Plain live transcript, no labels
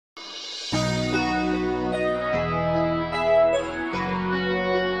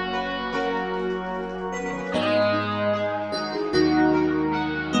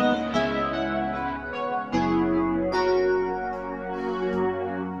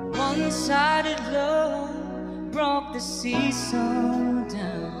one-sided love broke the seesaw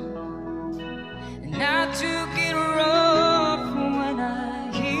down, and I took it rough when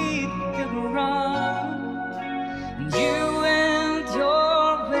I hit the ground. And you went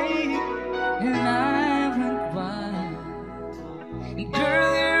your way and I went wild. And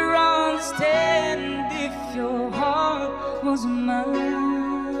girl, you understand if your heart was mine.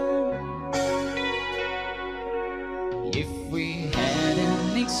 If we had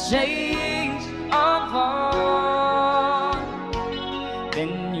an exchange of heart,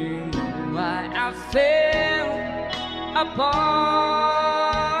 then you know why I fell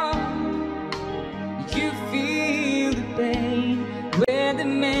apart. You feel the pain where the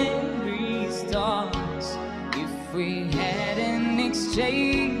memory starts. If we had an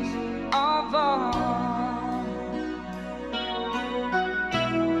exchange of heart,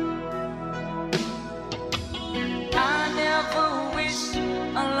 I never wish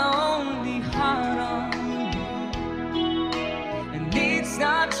a lonely heart on you, and it's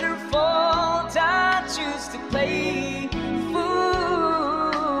not your fault I choose to play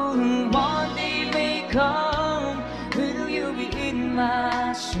fool. One day may come, will you be in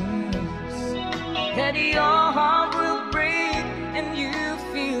my shoes, that your heart will break and you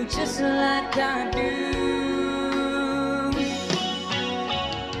feel just like I do.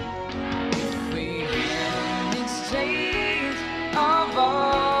 If we had an exchange of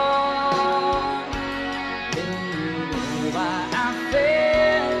heart, then you know why I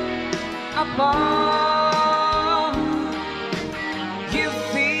fell apart. You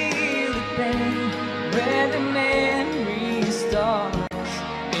feel the pain where the memory starts.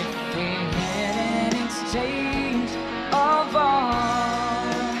 If we had an exchange of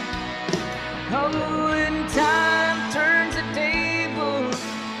heart, oh, when time turns the table,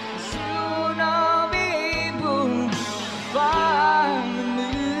 soon I'll be able to find a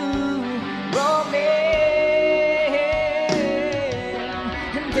new romance.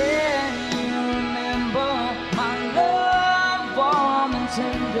 And then you remember my love, warm and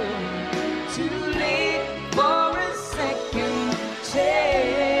tender, too late for a second chance.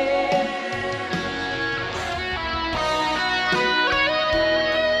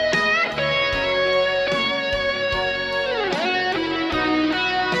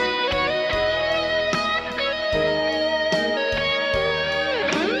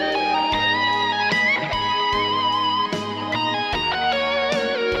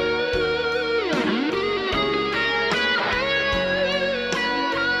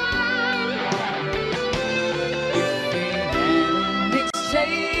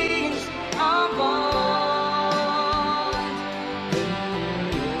 Exchange of heart, then you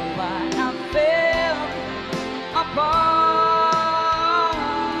know why I fell apart.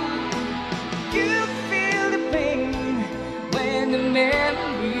 You feel the pain when the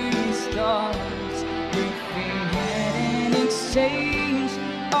memory starts. If we had an exchange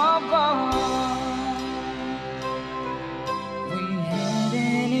of heart, we had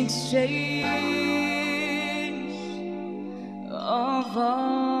an exchange of hearts.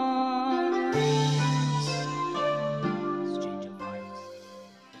 Exchange of hearts.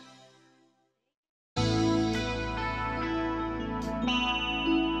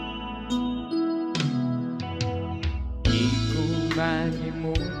 Di ko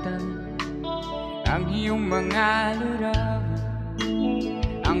malimutan ang iyong mga larawan,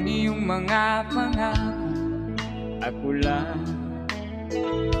 ang iyong mga pangako. Ako lang,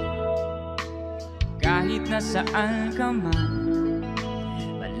 kahit nasaan ka man,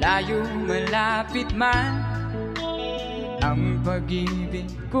 malayo malapit man, ang pag-ibig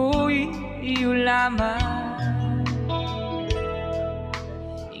ko'y iyo lamang.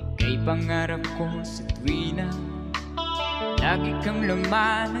 Ika'y pangarap ko sa tuwina, lagi kang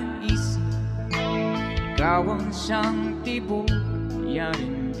laman ng isip. Ikaw ang siyang tibok,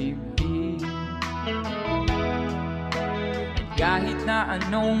 yaring dibdib. At kahit na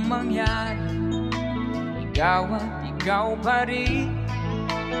anong mangyari, ikaw at ikaw pa rin.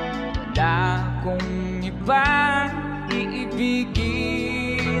 Wala akong ibang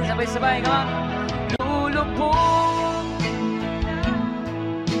iibigin. Sabay-sabay ka, lulubog.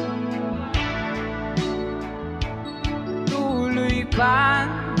 Tuloy pang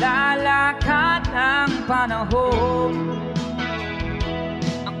lalakad ang panahon.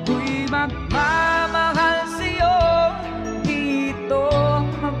 Ako'y magmamahal sa'yo, dito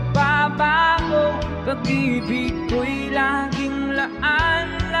magbabago. Pag-ibig ko'y laging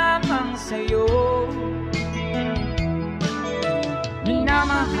laan lamang sa'yo.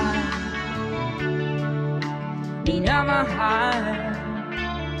 Minamahal, minamahal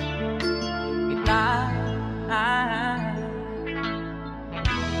kita.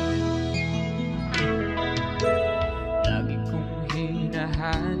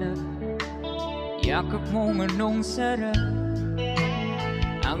 yakap mong anong sarap,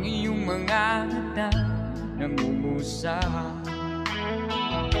 ang iyong mga mata nangumusa.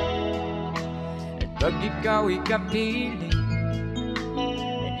 At pag ikaw'y kapiling,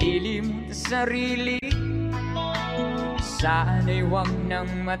 naili mo sa sarili, sana'y huwag nang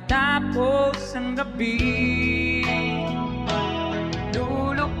matapos ang gabi.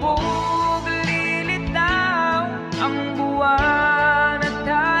 Lulubog, lilitaw ang buwan at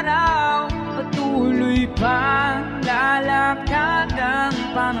araw, patuloy pang lalakad ang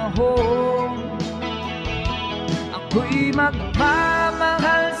panahon. Ako'y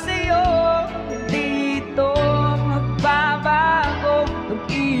magmamahal sa'yo, hindi ito magbabago.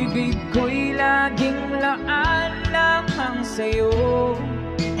 Pag-ibig ko'y laging laan lamang sa'yo.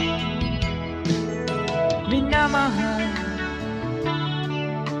 Minamahal,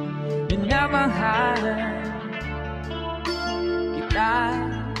 minamahal kita.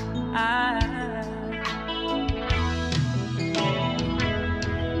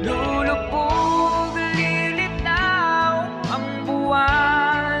 Lulubog, lilitaw ang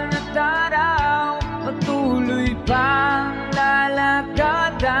buwan at araw, patuloy pang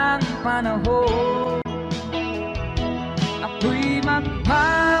lalakad ang panahon. Ako'y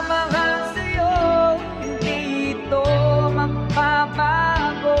magmamahal sa'yo, hindi ito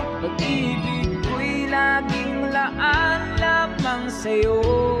magbabago. Pag-ibig ko'y laging laan lamang sa'yo.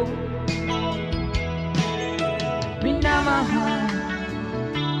 Minamahal,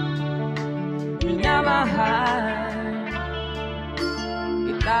 minamahal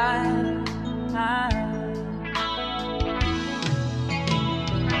kita.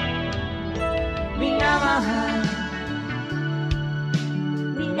 Minamahal,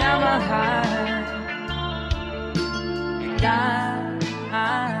 minamahal kita.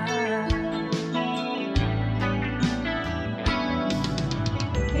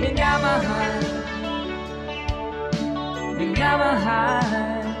 Minamahal,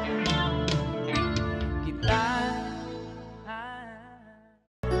 minamahal kita.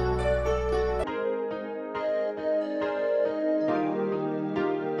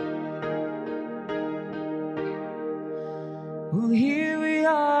 Well, here we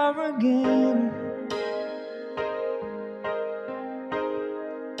are again.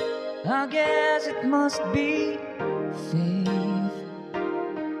 I guess it must be fate.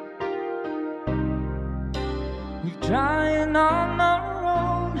 We're trying on our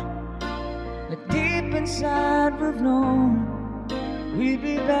own, but deep inside we've known we'd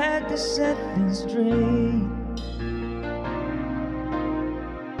be back to set things straight.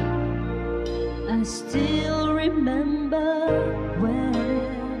 I still remember when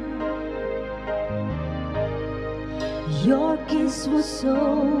your kiss was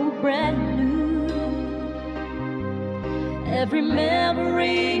so brand new. Every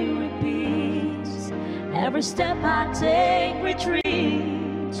memory repeats, every step I take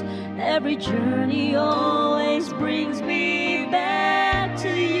retreats, every journey always brings me back to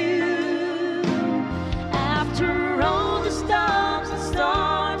you. After all the stops and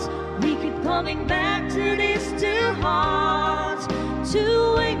starts, we keep coming back to these two hearts,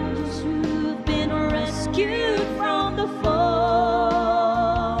 two angels who've been rescued from the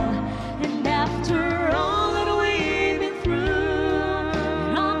fall. And after all that we've been through,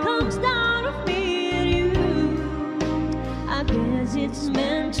 it all comes down to me and you. I guess it's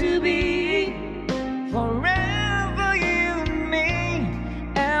meant to be forever, you and me.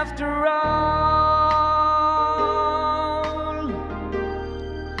 After all,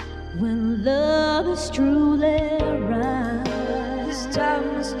 when love is truly right, this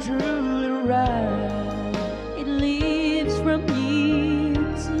time is truly right. It leaves from year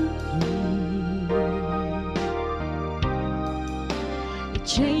to year. It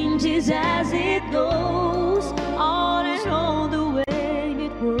changes as it goes on and on the way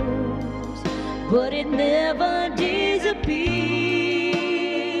it grows, but it never disappears.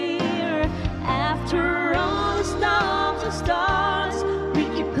 After all the stops and stars, we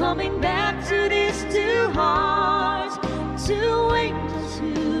keep coming back to these two hearts, two angels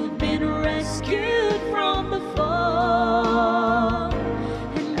who've been rescued from the fall.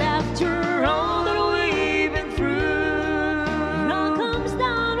 And after all that we've been through, it all comes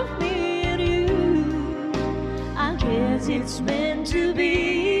down to me and you.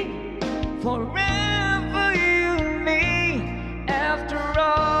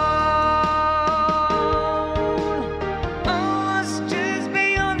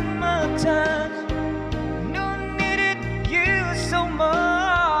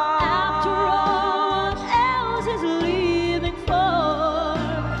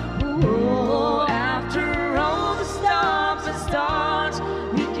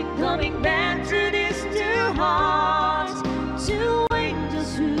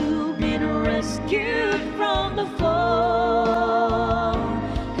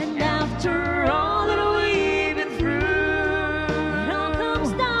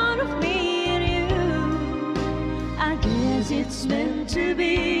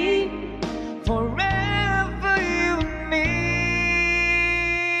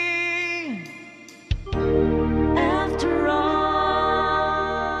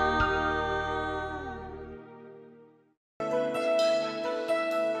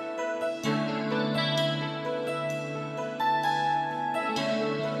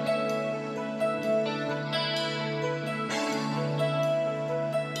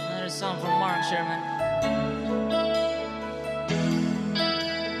 song from Mark Sherman.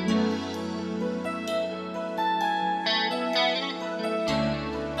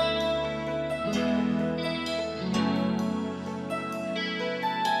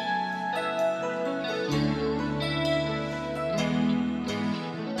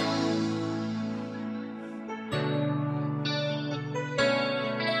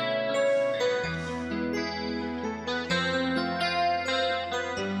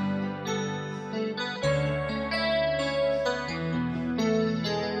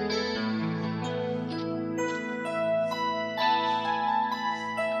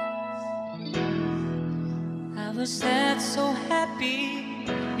 I was sad, so happy,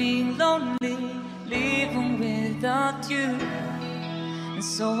 being lonely, living without you. And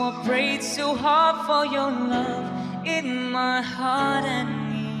so I prayed so hard for your love in my heart, I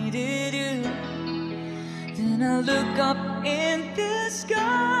needed you. Then I look up in the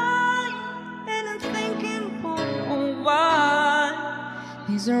sky and I'm thinking, oh, why?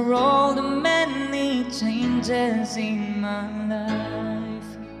 These are all the many changes in my life.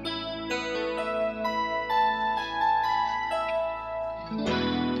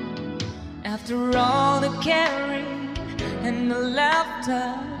 After all the caring and the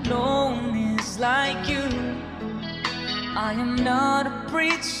laughter, loneliness like you, I am not a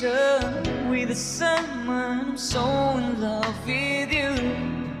preacher with a sermon. I'm so in love with you.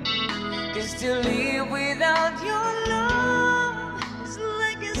 'Cause to live without your love is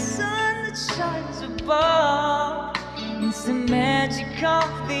like a sun that shines above. It's the magic of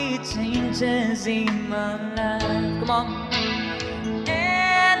the changes in my life. Come on.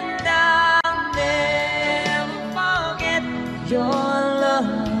 And I'll never forget your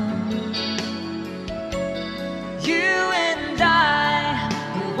love. You and I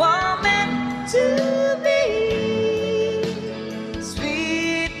were meant to be,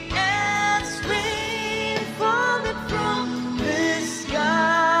 sweet as rain falling from the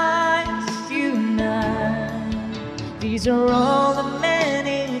skies. You and I, these are all the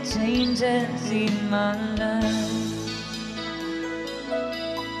many changes in my life.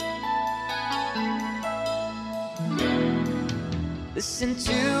 Listen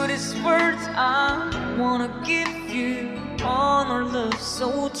to these words, I wanna give you all our love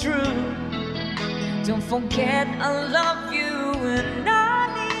so true. Don't forget I love you and I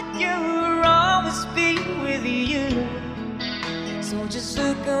need you, always be with you. So just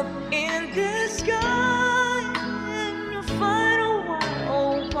look up in the sky and you'll find out why,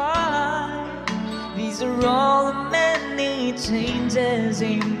 oh why. These are all the many changes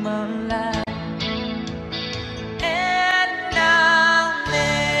in my life.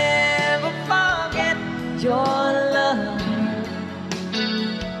 Your love,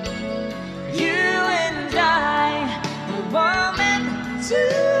 you and I were meant to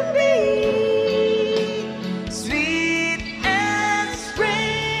be, sweet as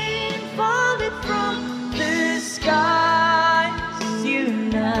rain falling from the skies. You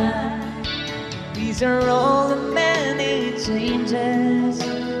and I, these are all the many changes.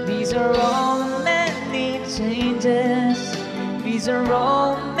 These are all the many changes. These are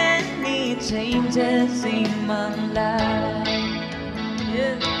all many changes in my life.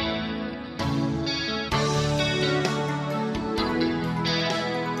 Yeah.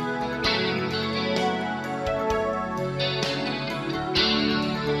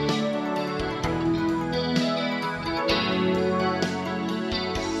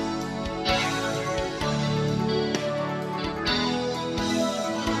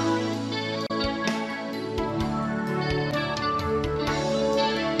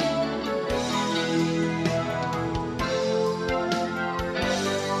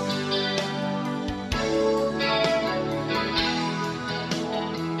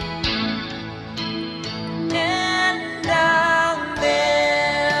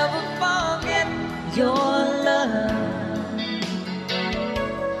 Your love,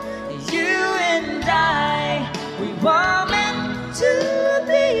 you and I, we were meant to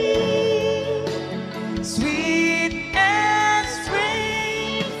be, sweet as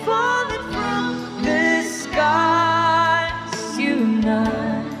rain falling from the skies. You and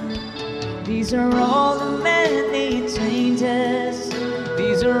I, these are all the many changes.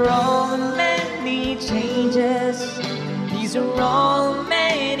 These are all the many changes. These are all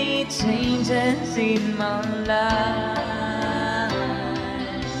many changes in my life.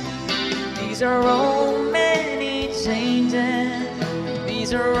 These are all many changes.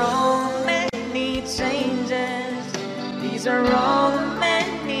 These are all many changes. These are all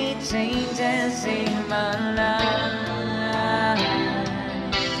many changes in my life.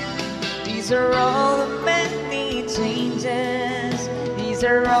 These are all many changes. These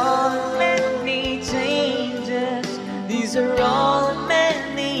are all These are all the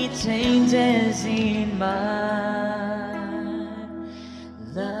many changes in my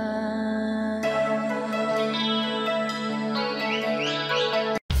life.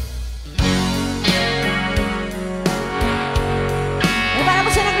 Eh, paano po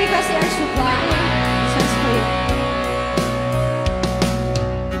siya nag-request si Air Supa? Sounds great.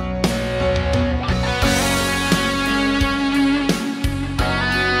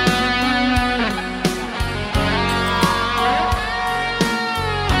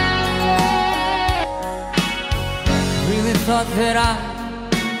 Really thought that I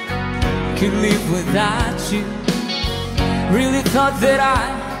could live without you. Really thought that I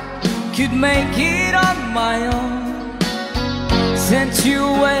could make it on my own. Sent you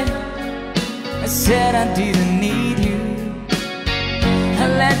away, I said I didn't need you. I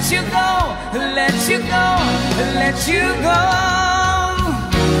let you go, I let you go, I let you go.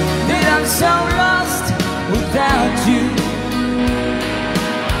 That I'm so lost without you.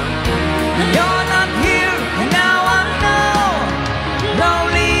 You're not here, and now I know.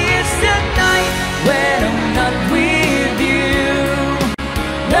 Lonely is the night when I'm not with you.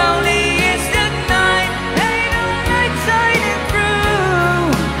 Lonely is the night, ain't no light shining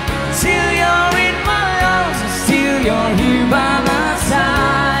through. Till you're in my arms, and still you're here by my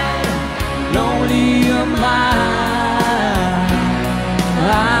side. Lonely am I.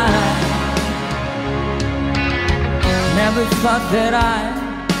 Never thought that I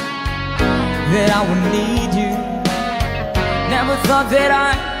would need you. Never thought that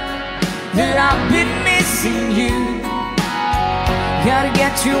I've been missing you. Gotta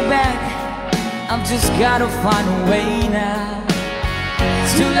get you back, I've just gotta find a way now.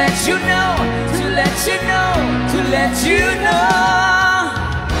 To let you know, to let you know, to let you know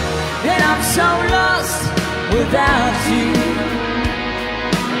that I'm so lost without you.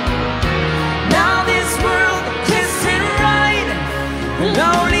 Now this world isn't right.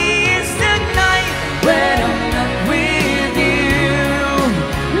 Lonely is the night when I'm not with you.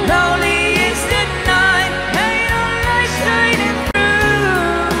 Lonely is the night, ain't no light shining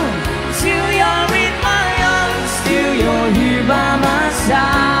through. Till you're in my arms, still you're here by my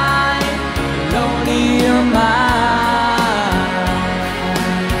side. Lonely am I.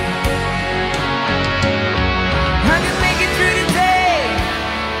 I can make it through the day,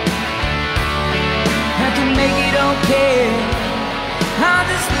 I can make it okay. I'll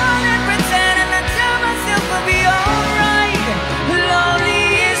just smile and pretend, and I tell myself I'll be alright.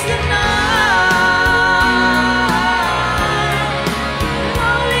 Lonely is the night.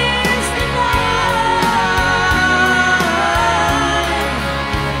 Lonely is the night.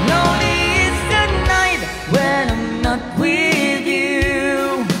 Lonely is the night when I'm not with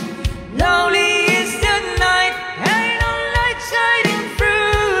you. Lonely is the night, ain't no light shining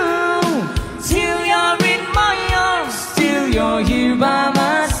through. Till you're in my arms, still you're here by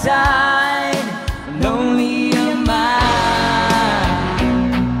my side. Lonely am I.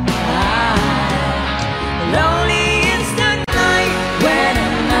 Lonely is the night when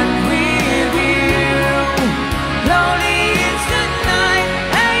I'm not with you. Lonely is the night,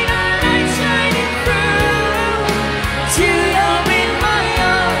 ain't no light shining through. Till you're in my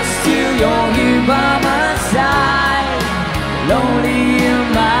arms, till you're here by my side. Lonely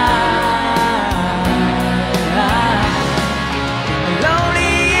am I.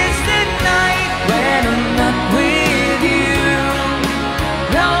 Lonely is the night when I'm not with you.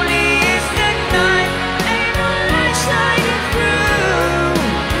 Lonely is the night, ain't no light shining through.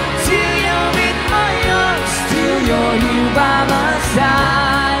 Till you're in my arms, till you're here by my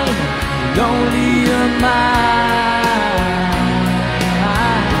side. Lonely am I.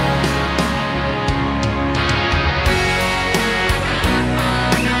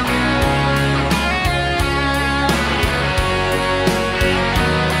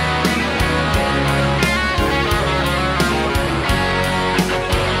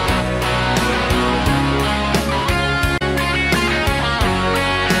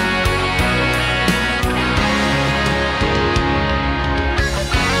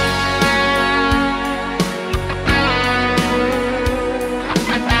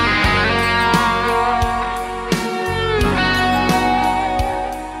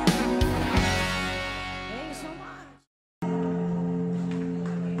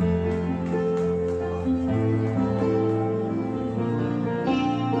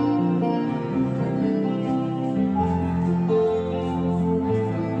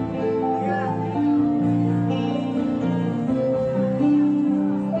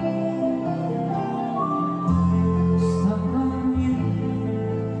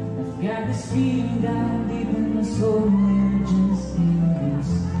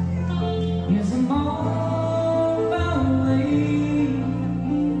 Here's a moment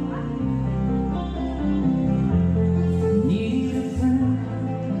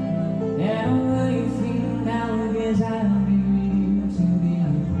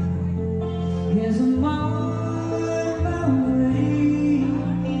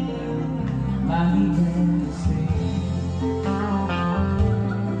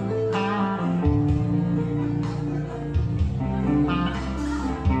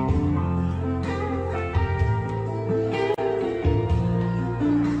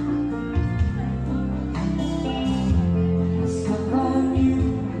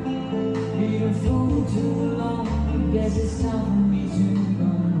Guess it's time for me to go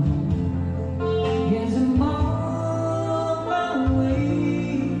home. Guess I'm on my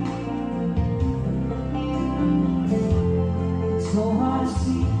way. It's so hard to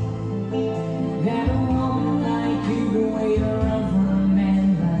see that a woman like you can wait around for a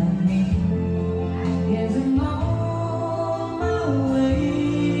man like me. Guess I'm on my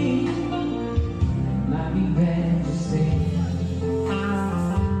way. Might be better to stay.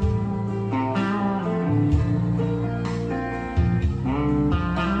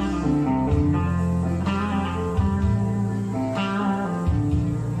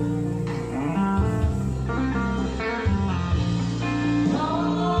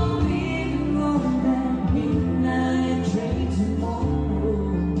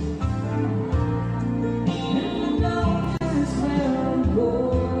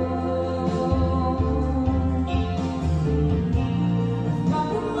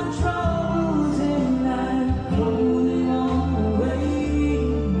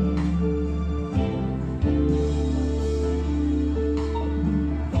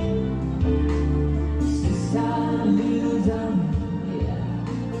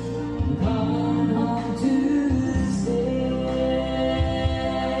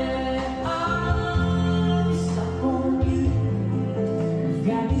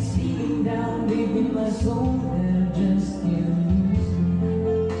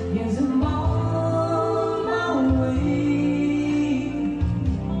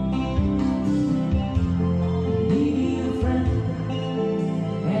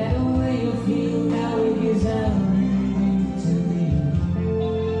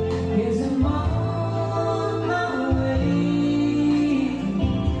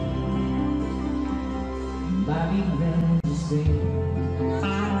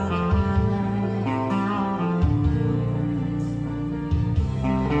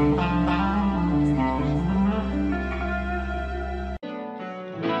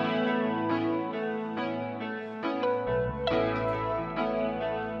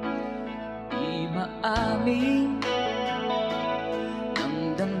 Maamin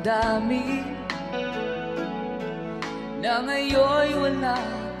ng damdamin na ngayon'y wala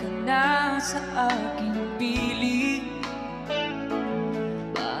ka na sa aking piling.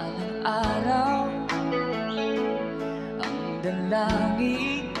 Balang araw ang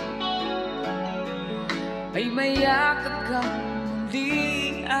dalangin ay mayakap kang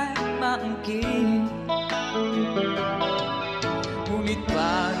muli at maangkin. Ngunit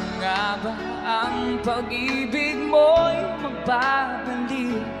paano nga ba ang pag-ibig mo'y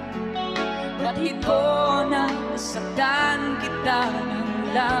magbabalik? Bakit ko na nasaktan kita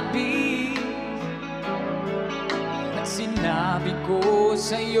ng labis? At sinabi ko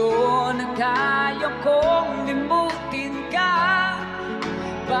sa'yo na kaya kong limutin ka.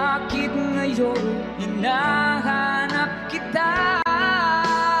 Bakit ngayon hinahanap kita?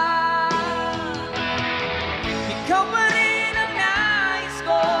 Ikaw pa rin ang nais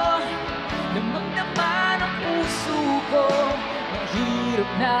ko na magdama ng puso ko.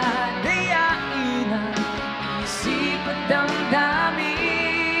 Mahirap na dayain ang isip at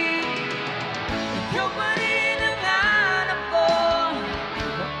damdamin. Ikaw pa rin ang hanap ko,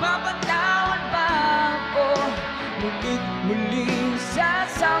 magpapatawad ba ako? Ngunit muling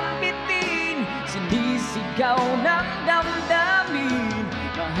sasambitin, sinisigaw ng damdamin.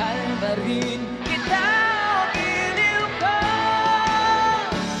 Mahal ba rin kita o giliw ko?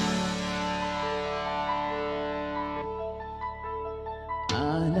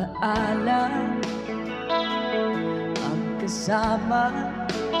 Alaala ang kasama,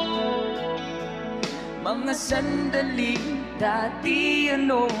 mga sandaling dati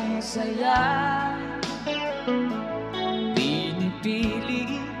anong saya.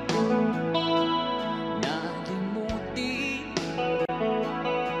 Pinipili nalimutin,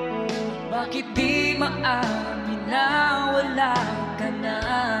 bakit di maamin na wala ka na?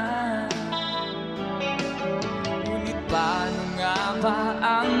 Ngunit paano nga ba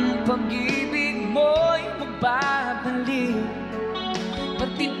ang pag-ibig mo'y magbabalik?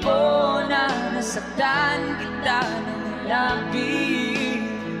 Pati ko na nasaktan kita ng labis.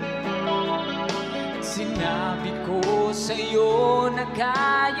 Sinabi ko sa'yo na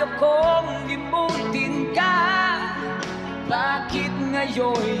kaya kong limutin ka. Bakit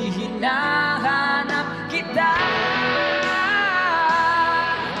ngayon'y hinahanap kita?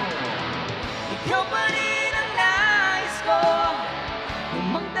 Ikaw pa rin ang nais ko, yung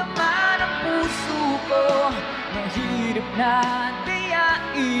magdama ng puso ko. Mahirap na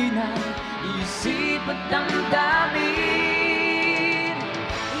dayain ang isip at damdamin.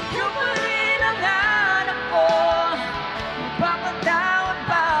 Ikaw pa rin ang hanap ko, magpapatawad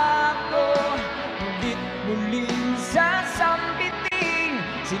ba ako? Ulit muling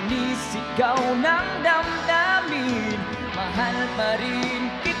sinisigaw ng damdamin. Mahal pa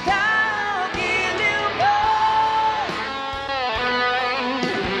rin kita, giliw ko.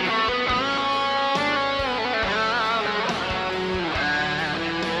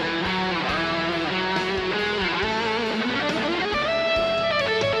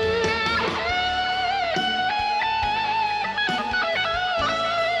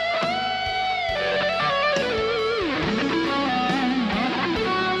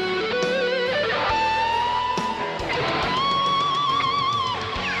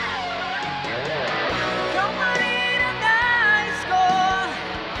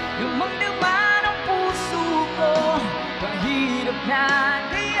 Na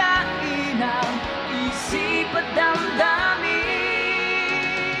kayain ang isip at damdamin.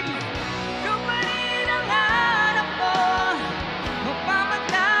 Ikaw pa rin ang hanap ko,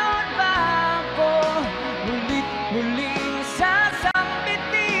 mapamatawad ba ako? Mulit-muling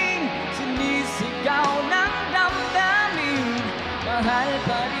sasambitin, sinisigaw ng damdamin. Mahal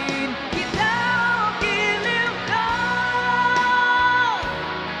pa rin kita, giliw ko.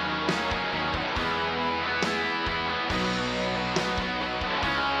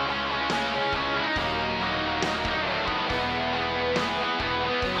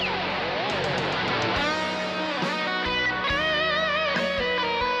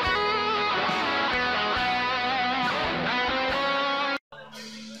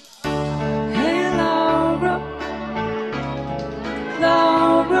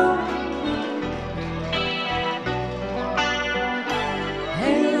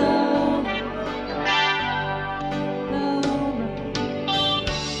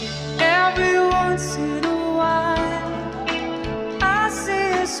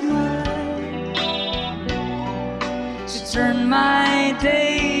 Turn my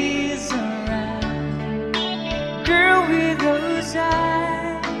days around. Girl with those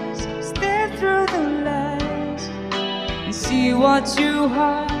eyes, stare through the lies and see what your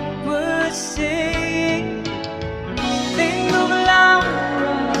heart was saying. Think of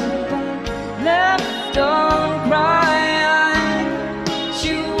Laura, left on crying.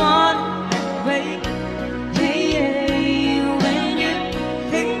 She wanted that way. Hey, hey, when you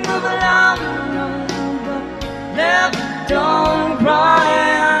think of Laura, left don't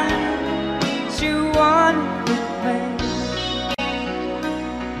cry, you want it way.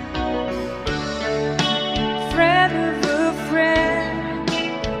 Friend of a friend,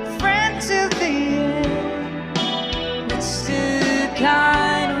 friend till the end. That's the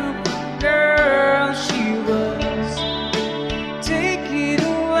kind of girl she was. Take it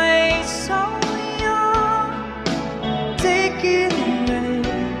away, so young. Take it away,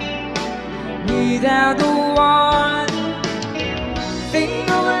 without the one. Think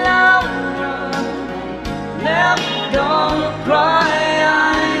of Laura, left on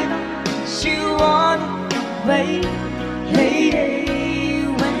crying. She wanted to wait. Hey, hey,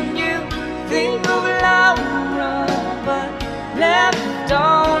 when you think of Laura, but left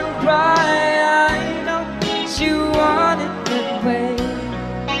on crying. She wanted that way.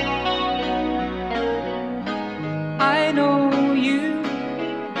 I know you,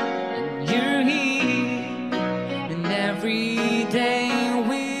 and you're here, and every day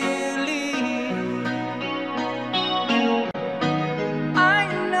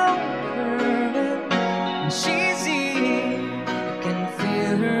she's here, I can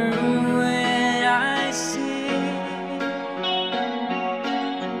feel her when I sing.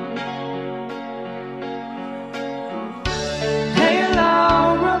 Hey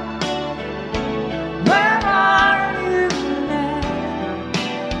Laura, where are you now?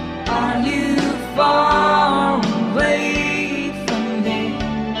 Are you far away from me?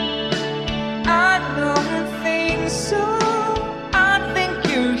 I don't think so, I think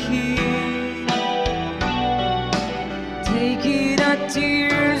you're here. Taking our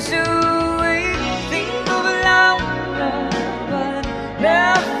tears away. Think of Laura, but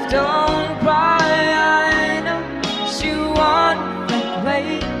left on crying. She wanted that way.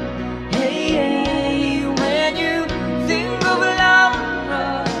 Hey, hey, when you think of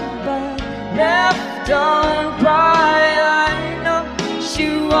Laura, but left on crying. She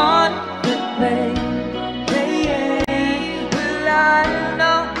wanted that way. Hey, hey, well I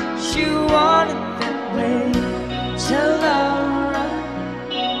know she wanted that way.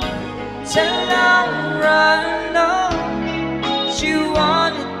 Tell Laura, no, she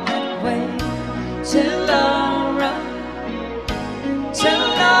wanted that way. Tell Laura,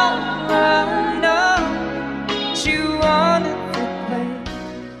 no, she wanted that way.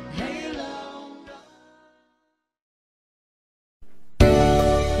 Hey Laura.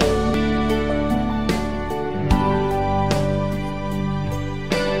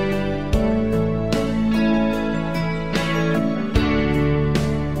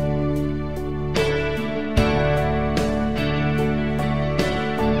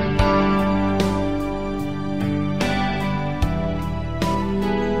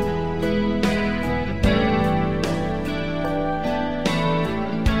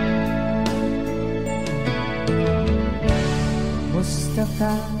 Kumusta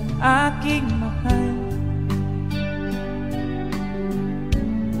ka, aking mahal?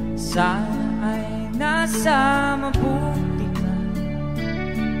 Sana ay nasa mabuti ka.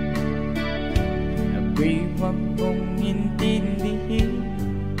 Ako'y huwag mong intindihin.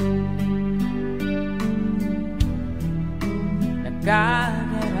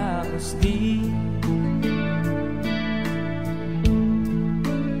 Nagkagaraos din.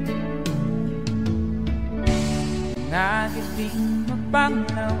 Nagating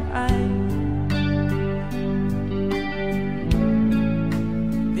mapanglaw ay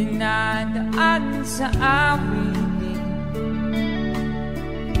dinadaan sa awitin.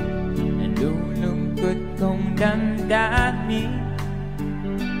 Nalulungkot kong damdamin.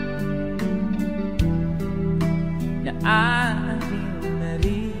 Naaaaliw na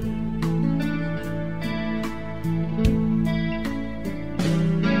rin.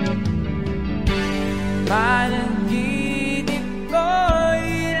 Panaginip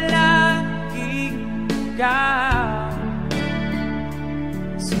ko'y laging ikaw,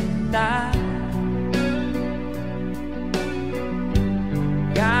 sinta.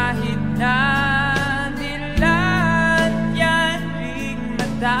 Kahit na dilat yan ring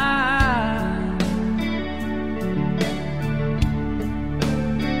mata,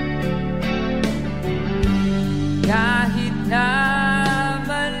 kahit na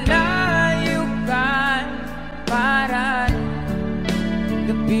malayo ka, para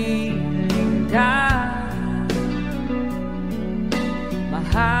kapiling ka,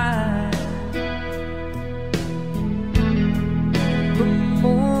 mahal.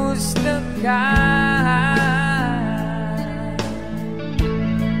 Kumusta ka?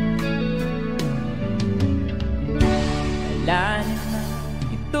 Alala na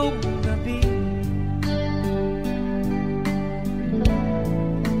itong gabi,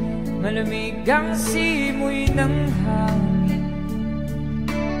 malamig ang simoy ng hangin.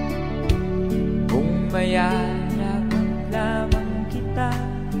 Kung mayayag lamang kita,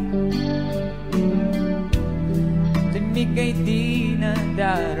 lamig ay di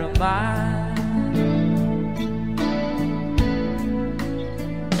nadarama.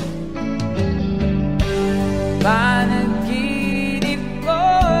 Panaginip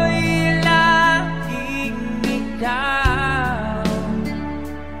ko'y laging ikaw,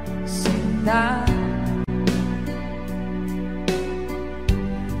 sinta.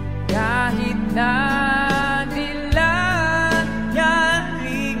 Kahit na dilat yan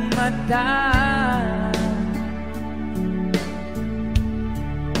ring mata,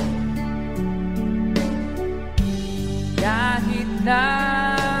 kahit na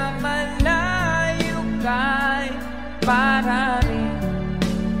malayo ka'y para rin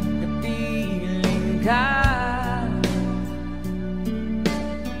kapiling ka,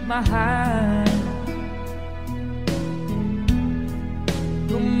 mahal.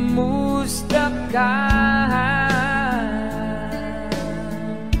 Kumusta ka?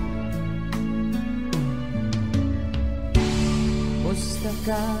 Kumusta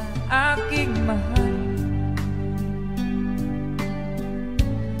ka, aking mahal?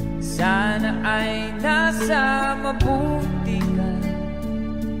 Sana ay nasa mabuti ka.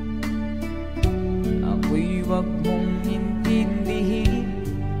 Ako'y huwag mong intindihin.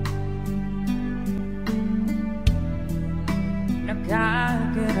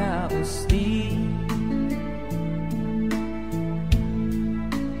 Nagkagaraos din.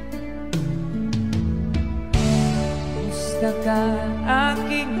 Kumusta ka,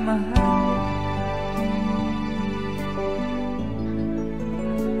 aking mahal?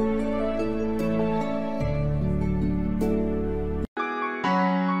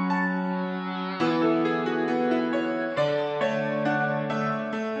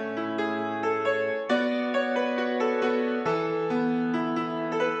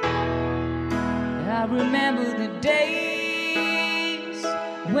 I remember the days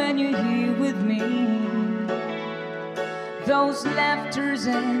when you're here with me, those laughters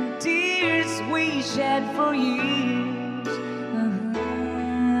and tears we shed for years.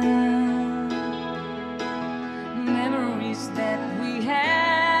 Memories that we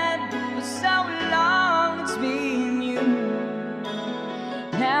had for so long. It's me and you.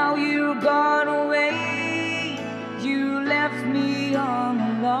 Now you're gone away, you left me all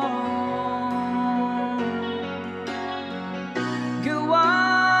alone.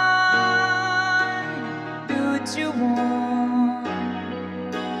 You want,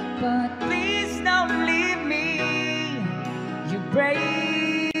 but please don't leave me. You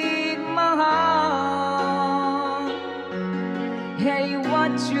break my heart. Hey,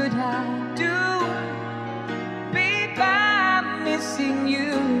 what should I do? Babe, I'm missing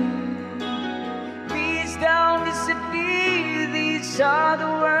you. Please don't disappear. These These are the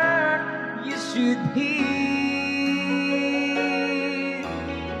words you should hear.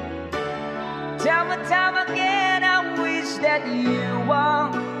 Time and time again, I wish that you were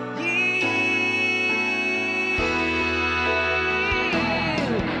here.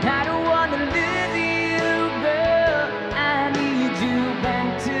 I don't wanna lose you, girl. I need you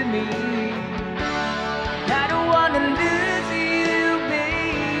back to me. I don't wanna lose you,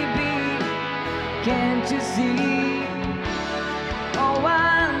 baby. Can't you see? Oh,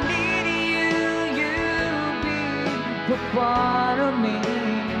 I need you be a part of me.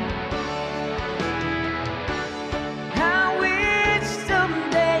 I wish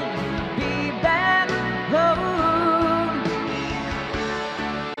someday you'd be back home,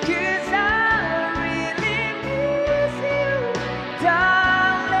 'cause I really miss you,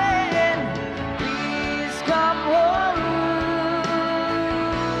 darling. Please come home.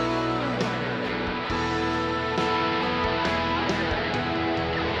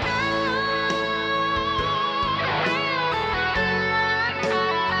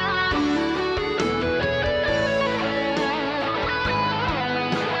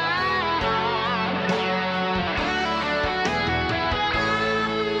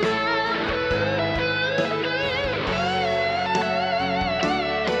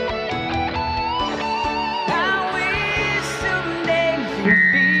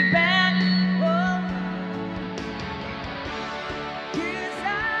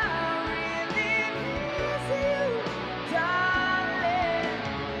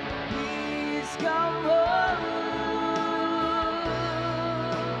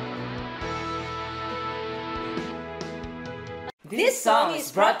 This song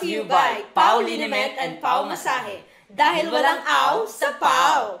is brought to you by Pau Liniment and Pau Masahe. Dahil walang aw sa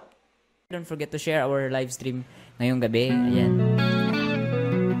Pau. Don't forget to share our live stream ngayong gabi. Ayan.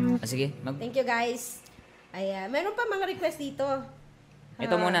 Sige. Thank you guys. Meron pa mga request dito.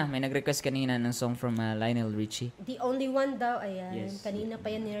 Ito muna, may nag-request kanina ng song from Lionel Richie. The Only One daw. Ayan. Yes. Kanina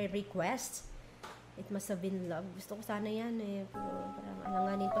pa yan nire-request. It must have been love. Gusto ko sana yan eh. Pero parang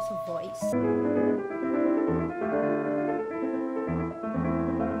alanganin pa sa voice.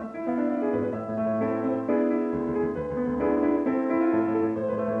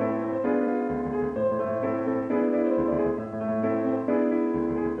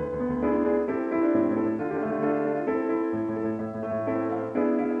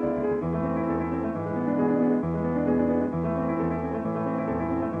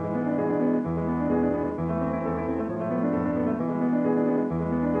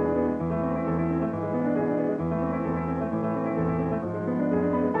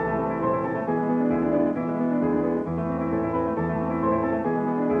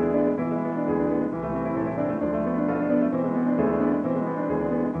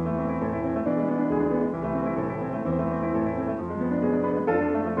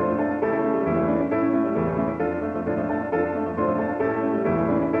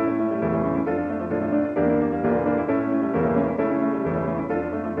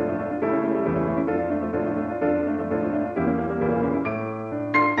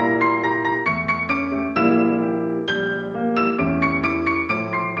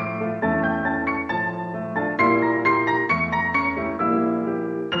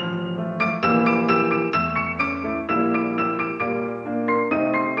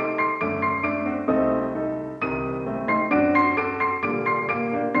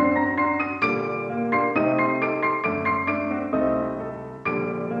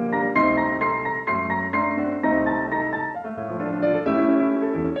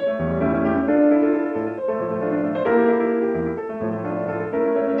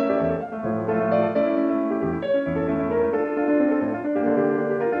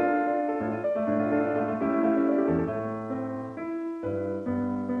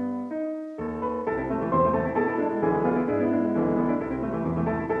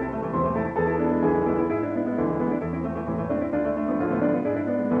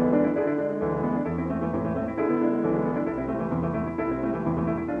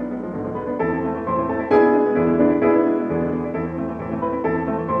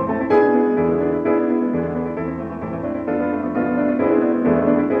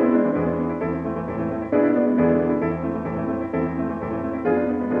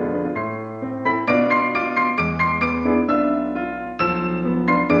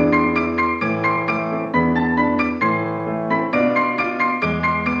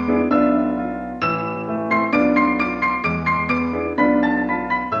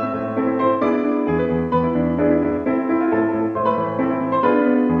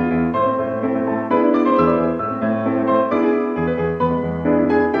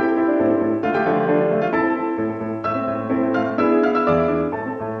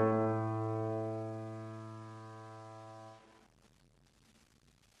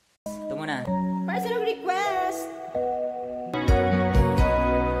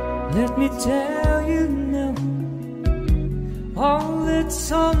 tell you now all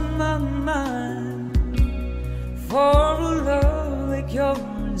that's on my mind. For a love like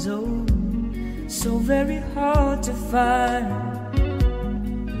yours, oh, so very hard to find.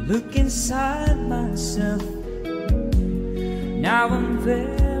 Look inside myself, now I'm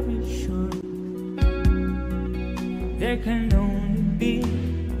very sure there can only be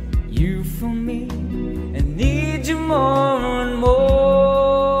you for me, and need you more and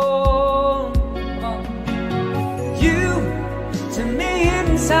more. You turn me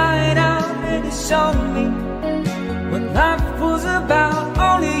inside out and you show me what life was about.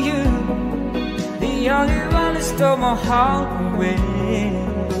 Only you, the only one that stole my heart away.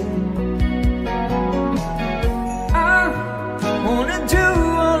 I wanna do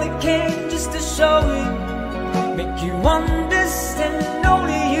all I can just to show you, make you understand.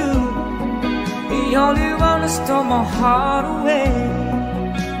 Only you, the only one that stole my heart away.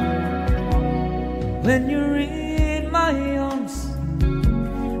 When you're in my arms,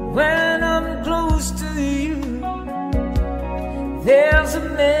 when I'm close to you, there's a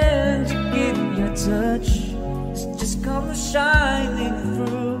magic in your touch, it's just come shining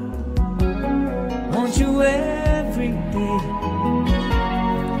through. Want you every day,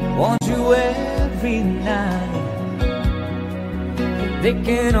 want you every night. They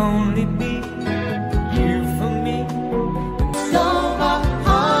can only be you for me. Stole my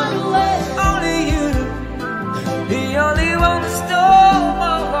heart away. Only you, the only one that stole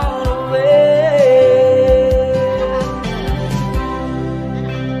my heart away.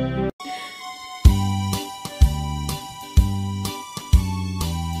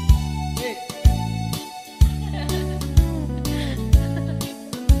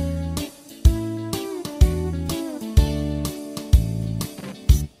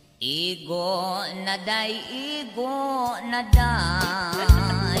 Igo na day, igo na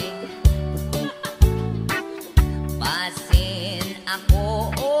day. Pasin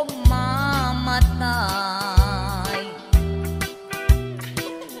ako og mamatay.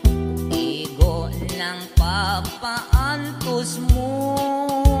 Igo ng papaantos mo.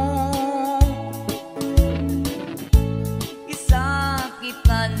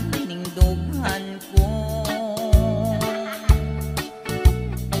 Isakitan ning dughan ko.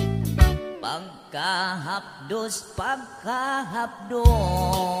 Pagkahapdos, pagkahapdos,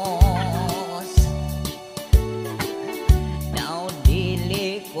 now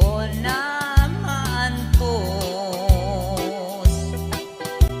dili ko na maantos.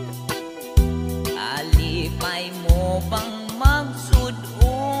 Alipay mo bang magsudong,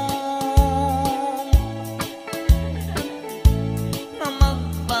 na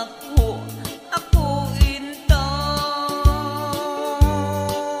magbako ako intong.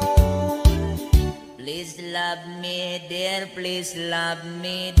 Please love me dear, please love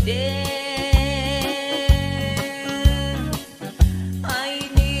me dear. I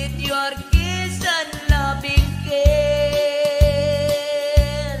need your kiss and loving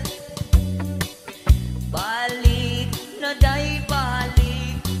care. Balik na day,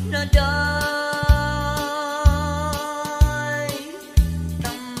 balik na day.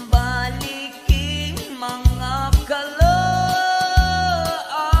 Tambaliking mga kalay.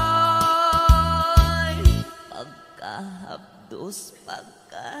 Pagkahapdos,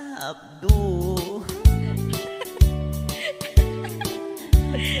 pagkahabdo.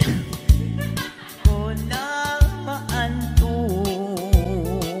 Ko na maantos.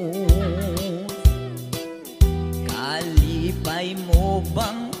 Kalipay mo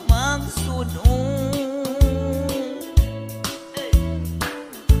bang magsudong,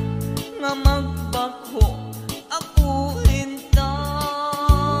 nga magbako ako intong.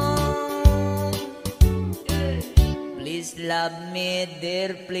 Please love me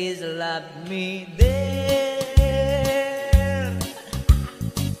dear, please love me dear.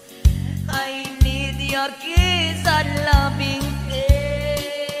 I need your kiss and loving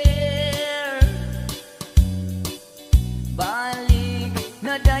care. Balik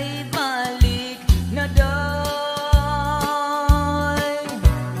na day, balik na day.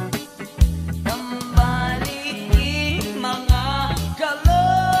 Tambaliking mga kalay.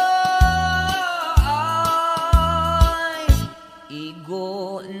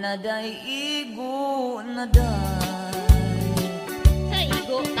 Igo na day, igo na day. Sa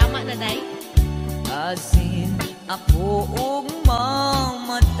igo, tama na day. Asin ako og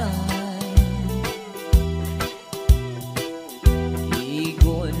mamatay.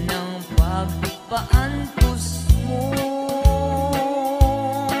 Igo ng pagpaantos mo.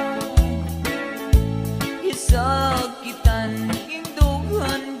 Isakitan ing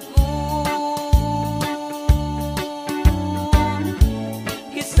dughan ko.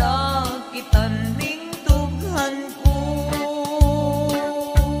 Isakitan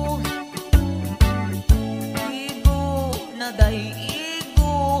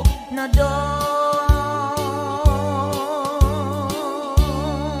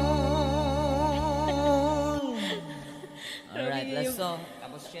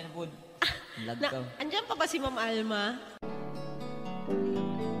siya na po. Andyan pa ba si Ma'am Alma?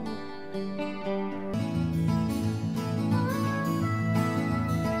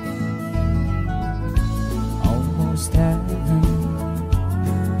 Almost heaven,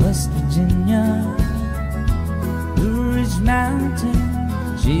 West Virginia, Blue Ridge Mountain,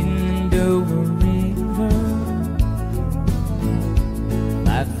 Shenandoah River.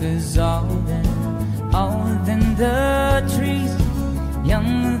 Life is older than the trees,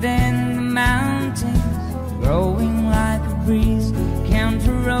 younger than the mountains, growing like a breeze.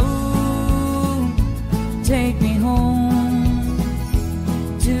 Country road, take me home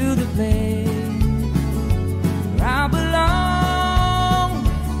to the place I belong,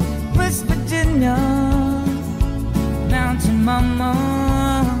 West Virginia, Mountain Mama,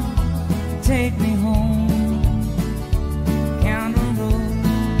 take me home, Country road.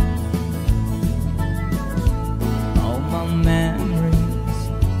 All my memories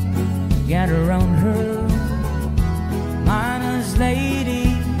gather around her, miner's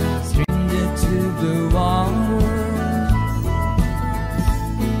lady, stranger to blue water,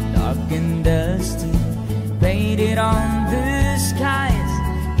 dark and dusty, faded on the skies.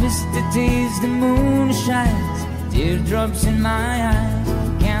 Misty days the moon shines, teardrops in my eyes.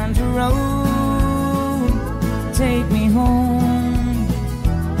 Country road, take me home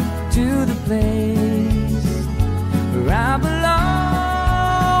to the place where I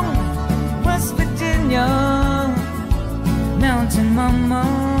belong, West Virginia, Mountain Mama,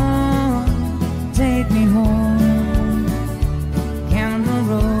 take me home, Country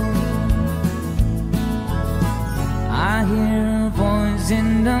road. I hear her voice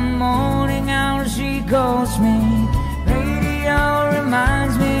in the morning hour, she calls me. Radio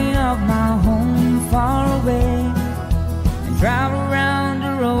reminds me of my home far away, and drive around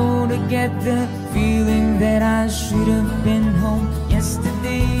the road to get the feeling that I should have been home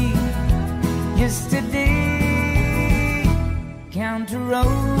yesterday. Yesterday, Country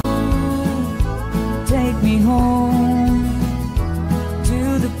road, take me home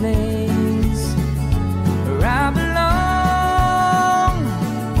to the place where I belong,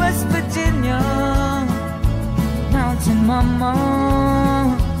 West Virginia, Mountain Mama,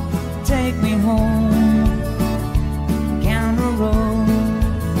 take me home, Country road,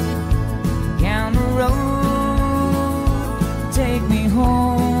 Country road, take me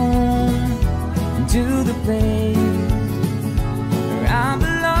home to the place where I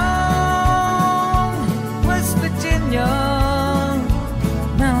belong, West Virginia,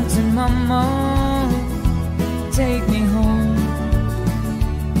 Mountain Mama, take me home,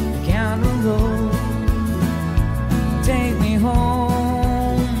 Country road, take me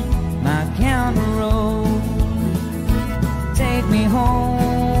home, my Country road, take me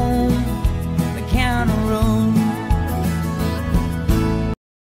home, the Country road.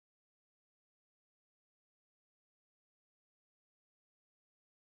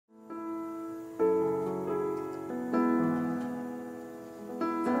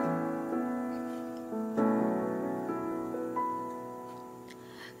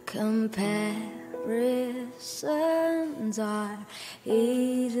 Comparisons are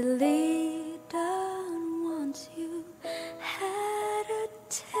easily done once you had a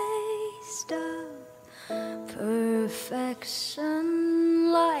taste of perfection,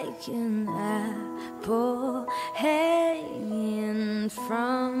 like an apple hanging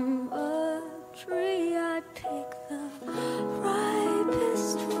from a tree. I pick the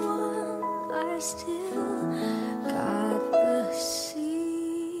ripest one, I still got the seed.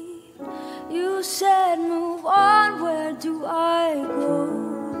 You said move on, where do I go?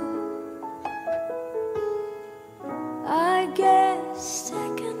 I guess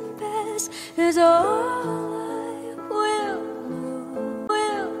second best is all I will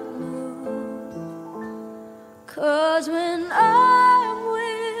know. 'Cause when I'm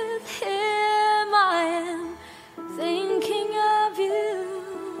with him, I am thinking of you,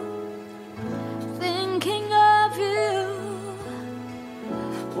 thinking of you.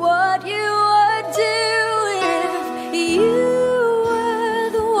 What you would do if you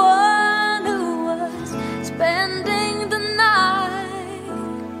were the one who was spending the night.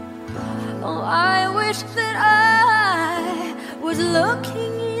 Oh, I wish that I was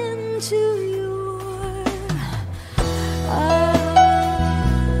looking into your eyes.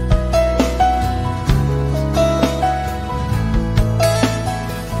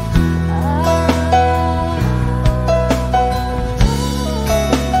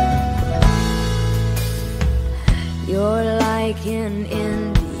 You're like an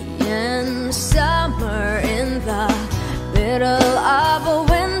Indian summer in the middle of a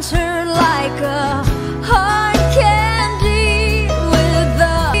winter, like a hard candy with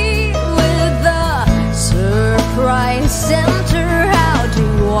a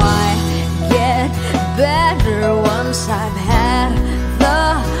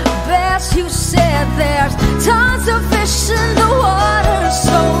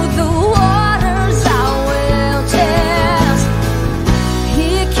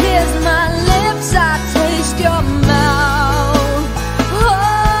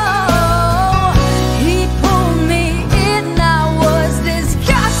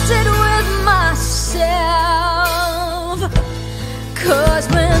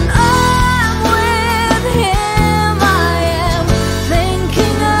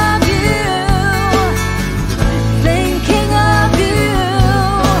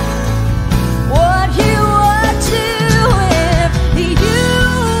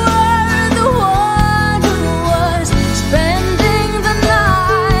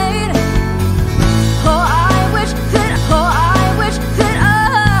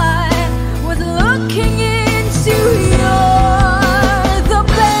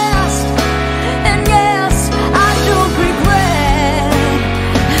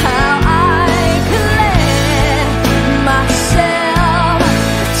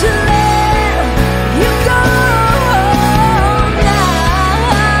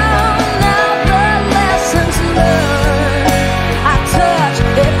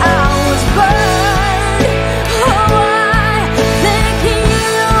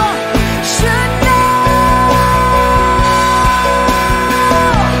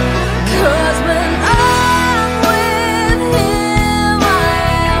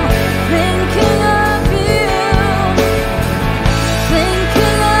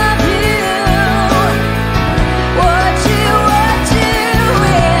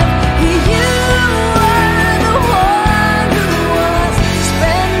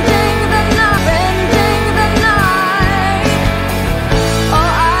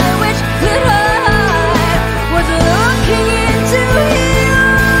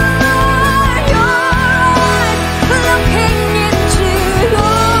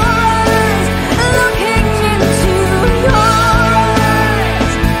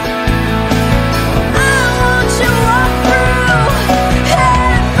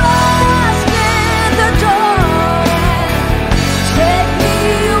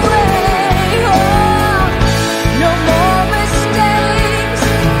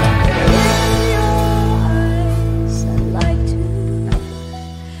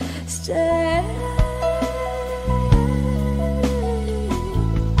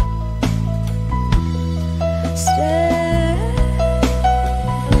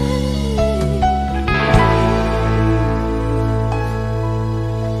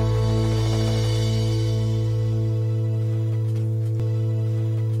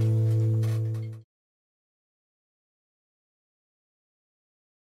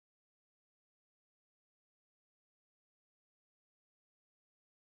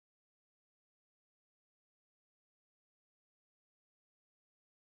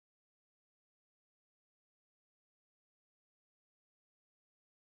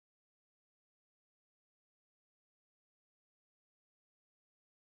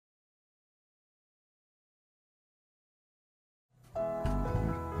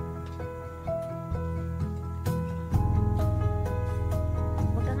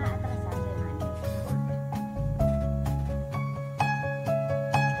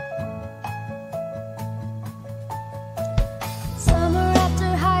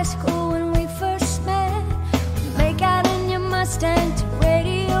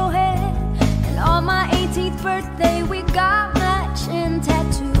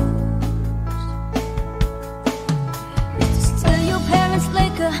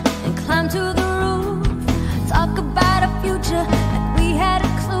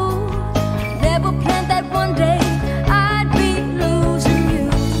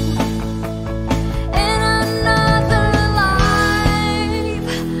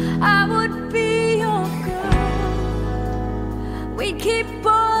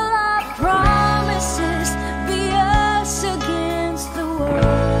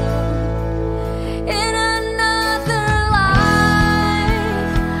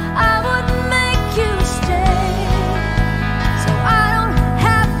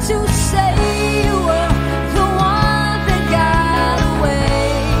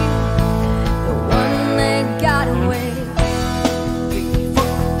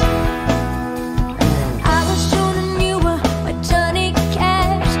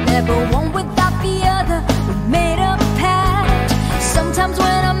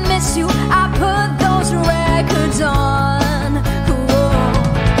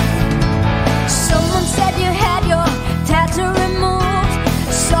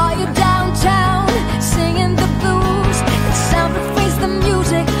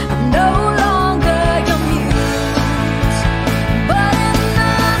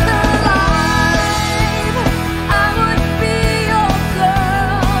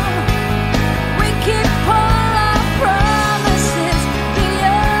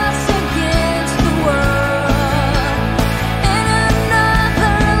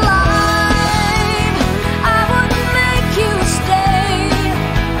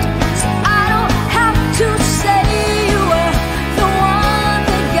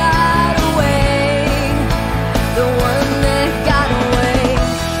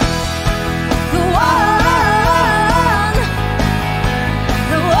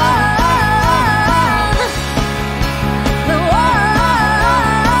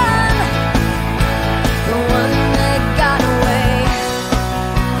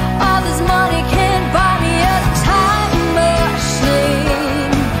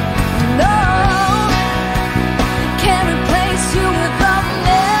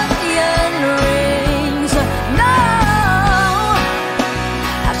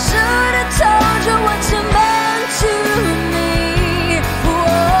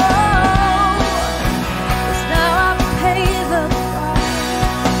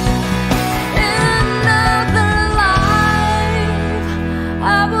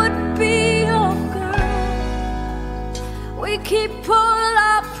will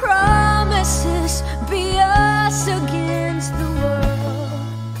our promises be us against the world?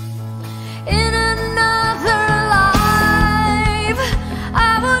 In another life,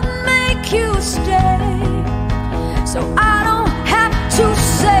 I would make you stay, so I don't have to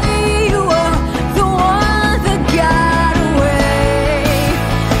say you were the one that got away,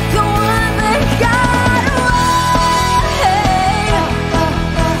 the one that got away.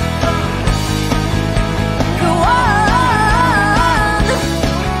 Go on,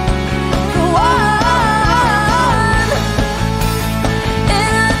 go on.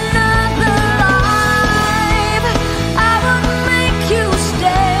 In another life, I would make you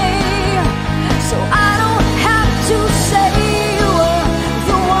stay, so I don't have to say you were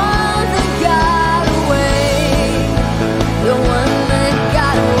the one that got away, the one that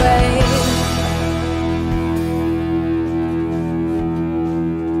got away.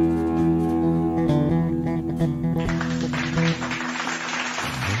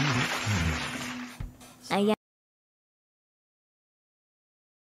 Ayan.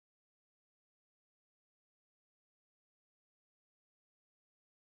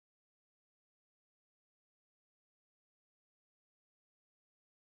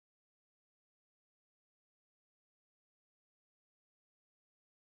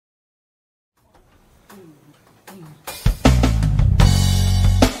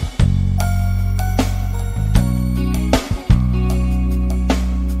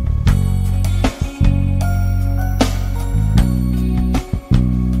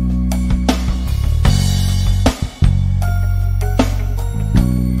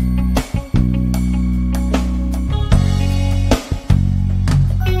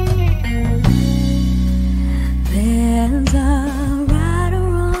 There's a right or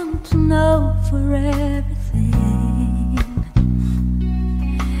wrong to know for everything,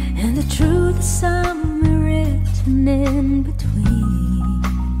 and the truth is somewhere written in between.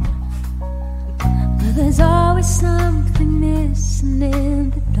 But there's always something missing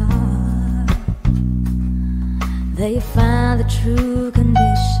in the dark. There you find the true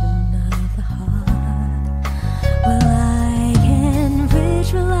condition of the heart. Well, I can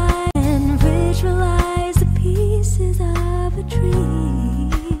visualize the pieces of a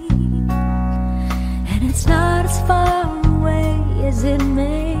dream, and it's not as far away as it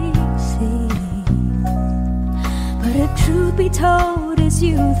may seem. But if truth be told, it's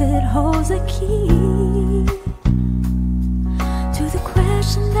you that holds the key to the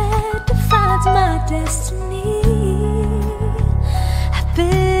question that defines my destiny. I've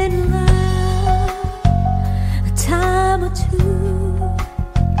been in love a time or two.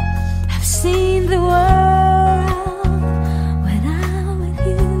 I've seen the world when I'm with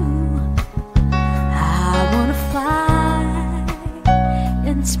you. I wanna fly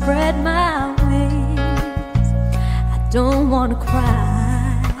and spread my wings. I don't wanna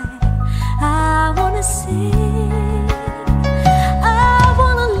cry, I wanna sing. I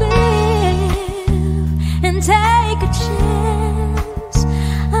wanna live and take a chance.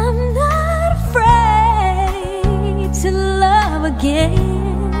 I'm not afraid to love again.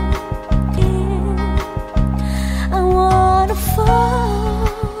 I wanna fall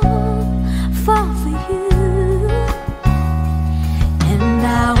for you, and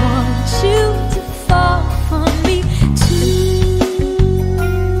I want you to fall for me too.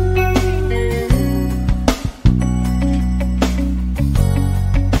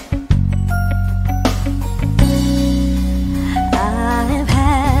 I've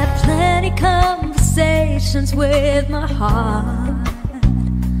had plenty conversations with my heart,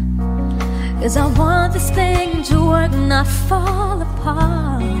 'cause I want this thing to work, not fall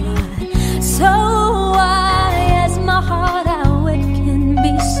apart. So I ask my heart how it can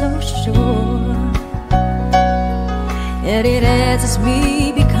be so sure, and it answers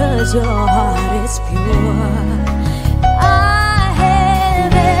me because your heart is pure. I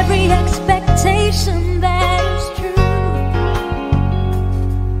have every expectation that is true,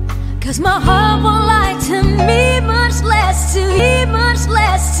 'cause my heart won't lie to me, much less to you, much less